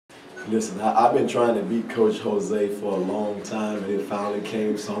Listen, I've been trying to beat Coach Jose for a long time, and it finally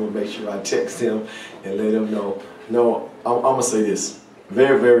came, so I'm going to make sure I text him and let him know. No, I'm going to say this.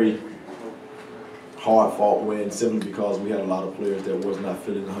 Very, very hard-fought win simply because we had a lot of players that was not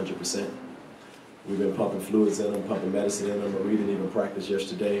feeling 100%. We've been pumping fluids in them, pumping medicine in them. Marie didn't even practice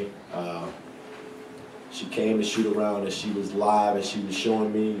yesterday. She came to shoot around, and she was live, and she was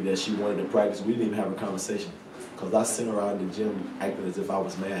showing me that she wanted to practice. We didn't even have a conversation because I sent her out in the gym acting as if I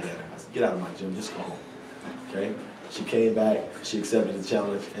was mad at her. I said, get out of my gym, just go home. Okay? She came back, she accepted the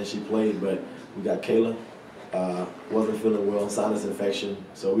challenge, and she played, but we got Kayla. Wasn't feeling well, sinus infection.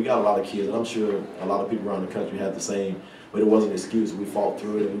 So we got a lot of kids, and I'm sure a lot of people around the country have the same, but it wasn't an excuse. We fought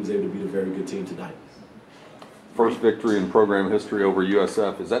through it, and we was able to beat a very good team tonight. First victory in program history over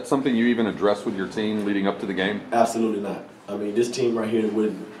USF. Is that something you even addressed with your team leading up to the game? Absolutely not. I mean, this team right here,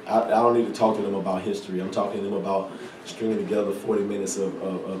 I don't need to talk to them about history. I'm talking to them about stringing together 40 minutes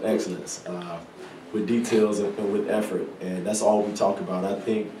of excellence with details and with effort, and that's all we talk about. I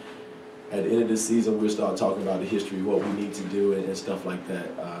think at the end of this season, we'll start talking about the history, what we need to do, and stuff like that.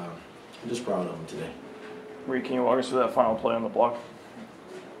 I'm just proud of them today. Marie, can you walk us through that final play on the block?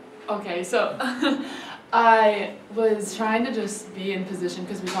 Okay, so I was trying to just be in position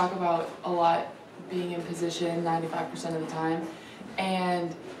because we talk about a lot being in position 95% of the time.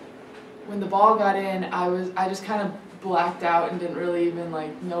 And when the ball got in, I just kind of blacked out and didn't really even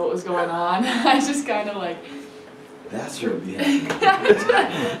know what was going on. I just kind of That's your behavior.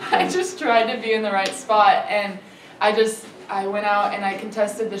 I just tried to be in the right spot, and I went out and I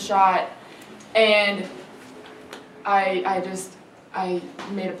contested the shot, and I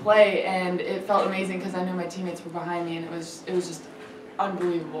made a play, and it felt amazing because I knew my teammates were behind me, and it was just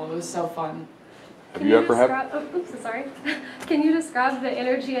unbelievable. It was so fun. Have you ever had? Oh, oops, sorry. Can you describe the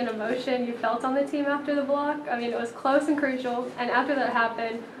energy and emotion you felt on the team after the block? I mean, it was close and crucial, and after that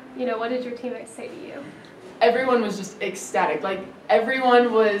happened, what did your teammates say to you? Everyone was just ecstatic.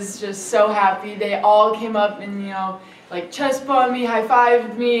 Everyone was just so happy. They all came up and, chest bumped me,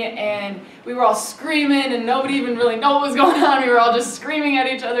 high-fived me, and we were all screaming, and nobody even really knew what was going on. We were all just screaming at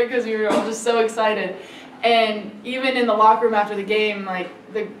each other because we were all just so excited. And even in the locker room after the game,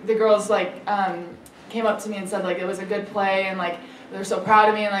 the girls came up to me and said it was a good play, and they're so proud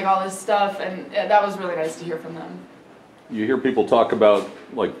of me, and all this stuff, and that was really nice to hear from them. You hear people talk about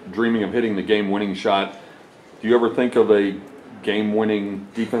dreaming of hitting the game-winning shot. Do you ever think of a game-winning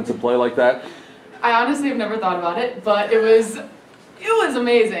defensive play like that? I honestly have never thought about it, but it was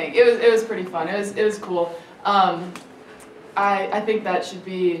amazing. It was pretty fun. It was cool. I think that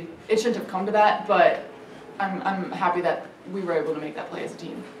it shouldn't have come to that, but I'm happy that we were able to make that play as a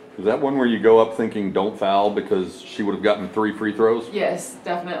team. Is that one where you go up thinking don't foul because she would have gotten 3 free throws? Yes,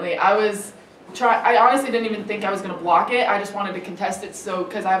 definitely. I honestly didn't even think I was going to block it. I just wanted to contest it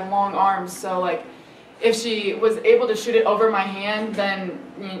because I have long arms, so if she was able to shoot it over my hand, then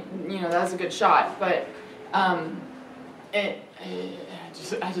that was a good shot. But I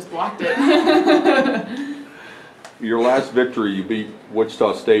just blocked it. Your last victory, you beat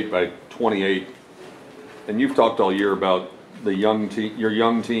Wichita State by 28, and you've talked all year about your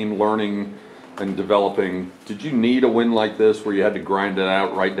young team learning and developing. Did you need a win like this where you had to grind it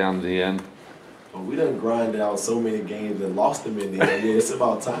out right down to the end? Well, we done grinded out so many games and lost them in the end. Yeah, it's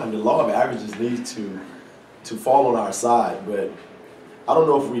about time. The law of averages needs to fall on our side, but I don't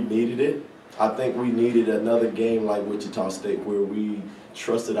know if we needed it. I think we needed another game like Wichita State where we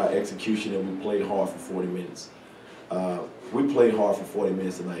trusted our execution and we played hard for 40 minutes. We played hard for 40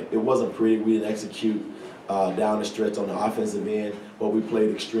 minutes tonight. It wasn't pretty. We didn't execute down the stretch on the offensive end, but we played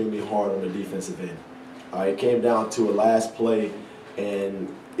extremely hard on the defensive end. It came down to a last play,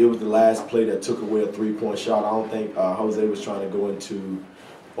 and it was the last play that took away a 3-point shot. I don't think Jose was trying to go into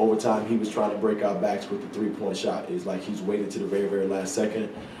overtime. He was trying to break our backs with the 3-point shot. It's he's waited to the very, very last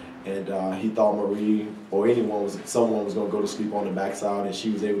second, and he thought Marie or someone was going to go to sleep on the backside, and she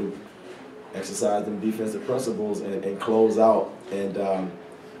was able to exercise them defensive principles and close out. And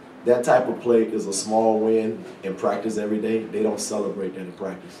that type of play is a small win in practice every day. They don't celebrate that in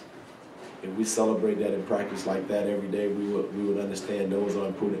practice. If we celebrate that in practice like that every day, we would understand those are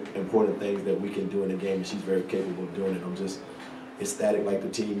important things that we can do in the game, and she's very capable of doing it. I'm just ecstatic like the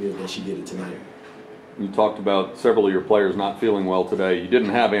team is that she did it tonight. You talked about several of your players not feeling well today. You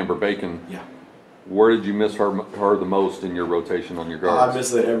didn't have Amber Bacon. Yeah. Where did you miss her the most in your rotation on your guards? I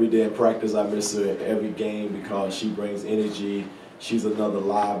miss her every day in practice. I miss her every game because she brings energy. She's another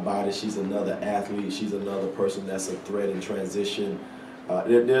live body. She's another athlete. She's another person that's a threat in transition.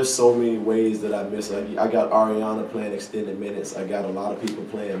 There's so many ways that I miss her. I got Ariana playing extended minutes. I got a lot of people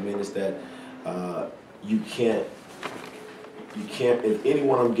playing minutes that you can't you can't, if any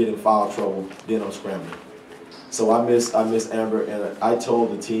one of them get in foul trouble, then I'm scrambling. So I miss Amber, and I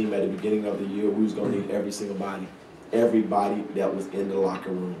told the team at the beginning of the year we was going to need everybody that was in the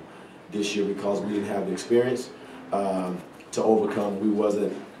locker room this year, because we didn't have the experience to overcome. We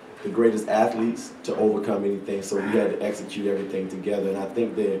wasn't the greatest athletes to overcome anything, so we had to execute everything together. And I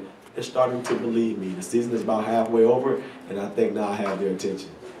think they're starting to believe me. The season is about halfway over, and I think now I have their attention.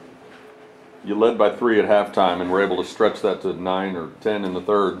 You led by 3 at halftime and were able to stretch that to 9 or 10 in the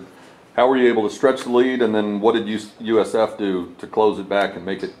third. How were you able to stretch the lead, and then what did USF do to close it back and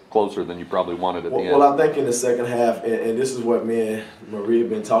make it closer than you probably wanted at the end? Well, I think in the second half, and this is what me and Marie have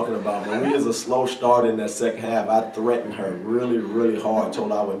been talking about. Marie is a slow start in that second half. I threatened her really, really hard,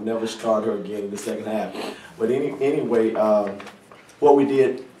 told her I would never start her again in the second half. But anyway, what we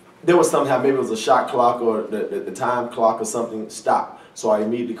did, there was somehow, maybe it was a shot clock or the time clock or something stopped. So I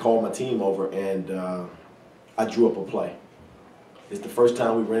immediately called my team over, and I drew up a play. It's the first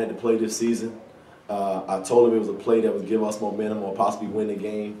time we ran the play this season. I told them it was a play that would give us momentum or possibly win the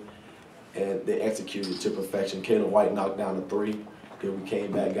game, and they executed to perfection. Kayla White knocked down a 3. Then we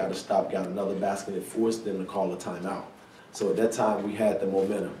came back, got a stop, got another basket, and forced them to call a timeout. So at that time, we had the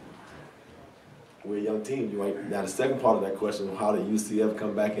momentum. We're a young team, right? Now the second part of that question, how did UCF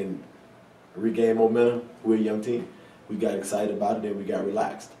come back and regain momentum? We're a young team. We got excited about it, then we got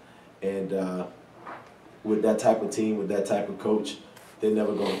relaxed. And with that type of team, with that type of coach, they're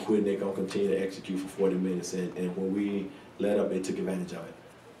never going to quit. They're going to continue to execute for 40 minutes. And when we let up, they took advantage of it.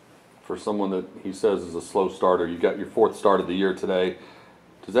 For someone that he says is a slow starter, you got your 4th start of the year today.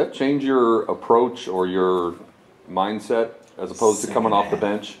 Does that change your approach or your mindset as opposed to coming off the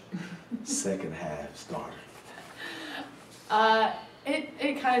bench? Second half starter.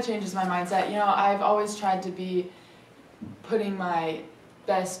 It kind of changes my mindset. You know, I've always tried to be putting my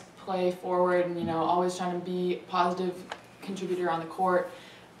best play forward, and always trying to be a positive contributor on the court.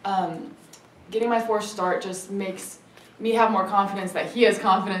 Getting my 4th start just makes me have more confidence that he has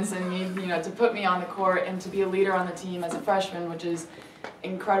confidence in me, to put me on the court and to be a leader on the team as a freshman, which is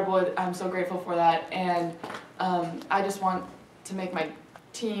incredible. I'm so grateful for that, and I just want to make my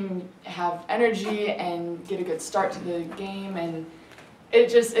team have energy and get a good start to the game, and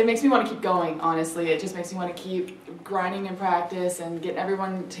it makes me want to keep going, honestly. It just makes me want to keep grinding in practice and getting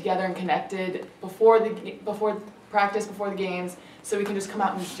everyone together and connected before practice, before the games, so we can just come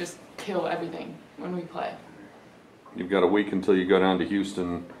out and just kill everything when we play. You've got a week until you go down to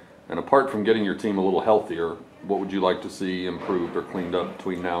Houston, and apart from getting your team a little healthier, what would you like to see improved or cleaned up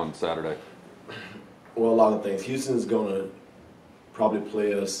between now and Saturday? Well, a lot of things. Houston's going to probably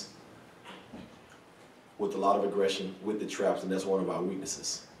play us with a lot of aggression, with the traps, and that's one of our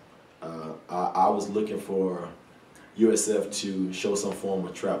weaknesses. I was looking for USF to show some form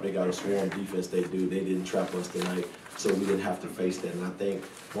of trap. They got a swarm defense, they do. They didn't trap us tonight, so we didn't have to face that. And I think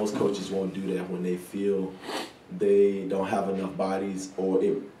most coaches won't do that when they feel they don't have enough bodies or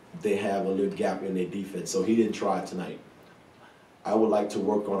they have a little gap in their defense. So he didn't try tonight. I would like to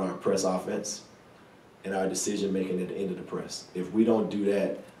work on our press offense and our decision making at the end of the press. If we don't do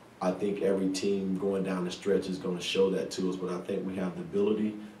that, I think every team going down the stretch is going to show that to us. But I think we have the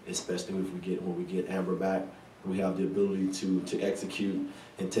ability, especially when we get Amber back, we have the ability to execute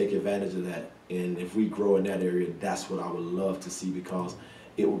and take advantage of that. And if we grow in that area, that's what I would love to see, because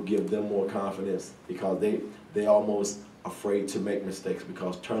it will give them more confidence, because they almost afraid to make mistakes,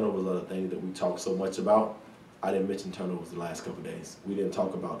 because turnovers are the thing that we talk so much about. I didn't mention turnovers the last couple of days. We didn't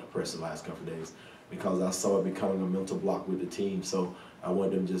talk about the press the last couple of days because I saw it becoming a mental block with the team. So I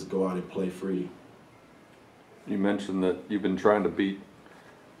want them to just go out and play free. You mentioned that you've been trying to beat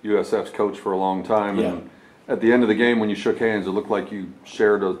USF's coach for a long time. Yeah. And at the end of the game, when you shook hands, it looked like you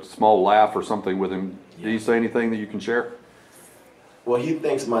shared a small laugh or something with him. Yeah. Did he say anything that you can share? Well, he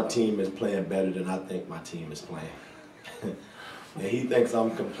thinks my team is playing better than I think my team is playing. And he thinks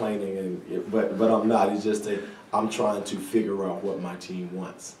I'm complaining, but I'm not. It's just that I'm trying to figure out what my team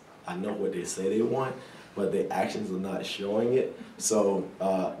wants. I know what they say they want, but their actions are not showing it. So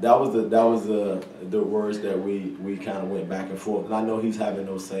that was the words that we kind of went back and forth. And I know he's having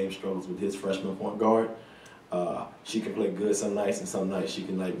those same struggles with his freshman point guard. She can play good some nights, and some nights she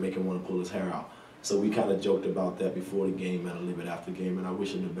can make him want to pull his hair out. So we kind of joked about that before the game and a little bit after the game, and I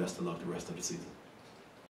wish him the best of luck the rest of the season.